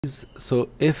So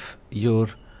if your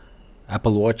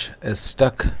Apple Watch is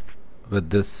stuck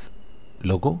with this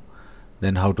logo,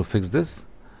 then how to fix this?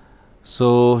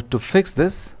 So to fix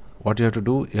this, what you have to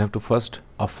do, you have to first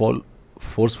of all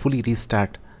forcefully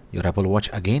restart your Apple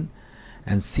Watch again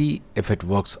and see if it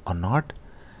works or not.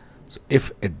 So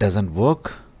if it doesn't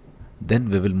work,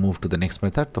 then we will move to the next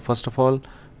method. So first of all,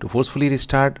 to forcefully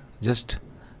restart, just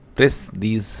press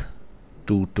these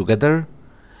two together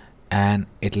and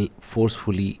it'll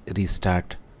forcefully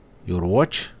restart your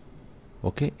watch.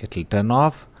 Okay, it'll turn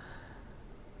off,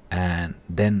 and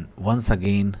then once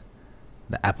again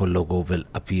the Apple logo will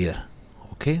appear.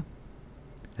 Okay,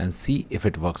 and see if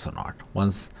it works or not.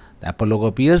 Once the Apple logo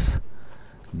appears,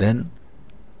 then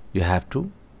you have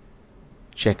to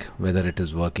check whether it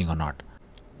is working or not.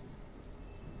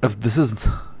 If this is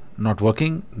not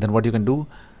working, then what you can do,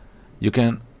 you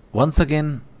can once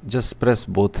again just press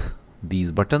both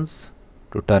these buttons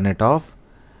to turn it off,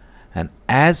 and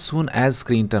as soon as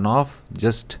screen turn off,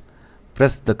 just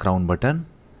press the crown button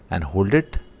and hold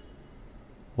it,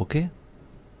 okay,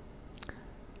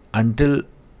 until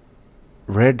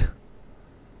red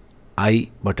I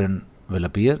button will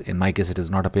appear. In my case it is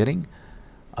not appearing.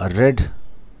 A red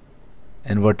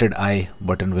inverted I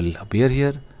button will appear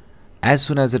here. As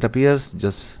soon as it appears,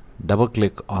 just double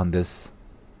click on this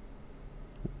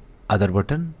other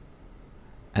button,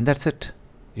 and that's it.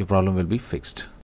 Your problem will be fixed.